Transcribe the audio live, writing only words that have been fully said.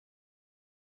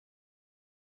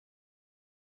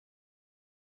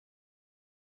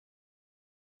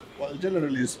Well,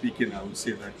 generally speaking, I would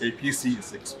say that APC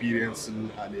is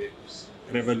experiencing a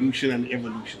revolution and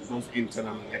evolution, both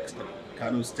internal and external.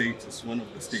 Kano State is one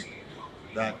of the states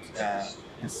that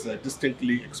is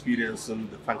distinctly experiencing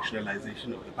the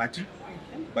functionalization of the party,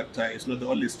 but it's not the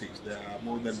only state. There are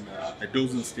more than a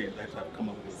dozen states that have come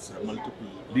up with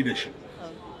multiple leadership.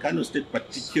 Kano State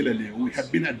particularly, we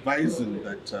have been advising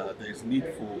that there is need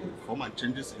for reform and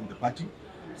changes in the party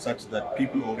such that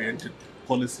people-oriented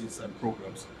policies and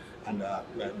programs and a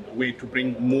way to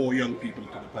bring more young people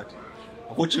to the party.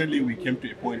 Unfortunately, we came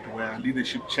to a point where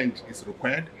leadership change is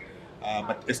required,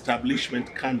 but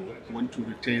establishment can want to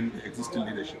retain the existing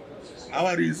leadership.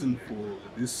 Our reason for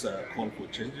this call for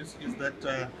changes is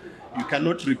that you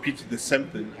cannot repeat the same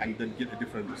thing and then get a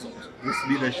different result. This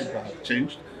leadership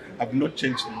have not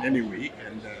changed in any way,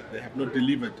 and they have not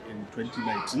delivered in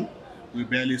 2019. We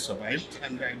barely survived,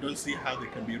 and I don't see how they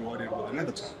can be rewarded with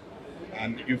another term.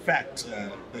 And in fact,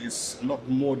 there is a lot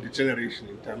more degeneration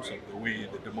in terms of the way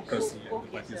the democracy of the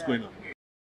party is going on.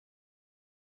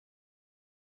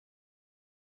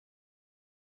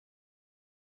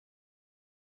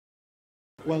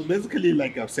 Well, basically,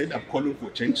 like I've said, I'm calling for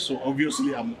change. So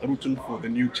obviously, I'm rooting for the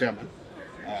new chairman,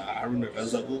 Arun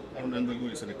Anzago. Arun Anzago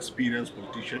is an experienced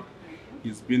politician.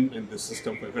 He's been in the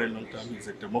system for a very long time. He's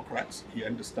a Democrat. He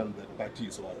understands that party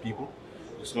is our people.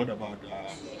 It's not about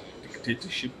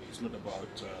dictatorship. It's not about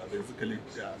basically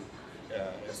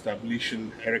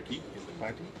establishing hierarchy in the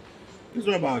party. It's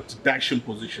not about dashing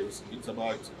positions. It's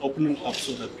about opening up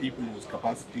so that people with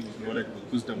capacity, with knowledge,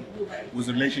 with wisdom, with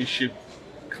relationship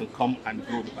can come and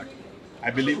grow the party. I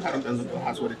believe Harun Anzago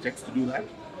has what it takes to do that,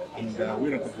 and we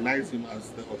recognize him as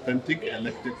the authentic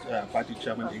elected party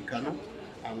chairman in Kano,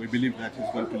 and we believe that he's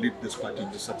going to lead this party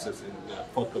to success in the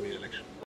forthcoming election.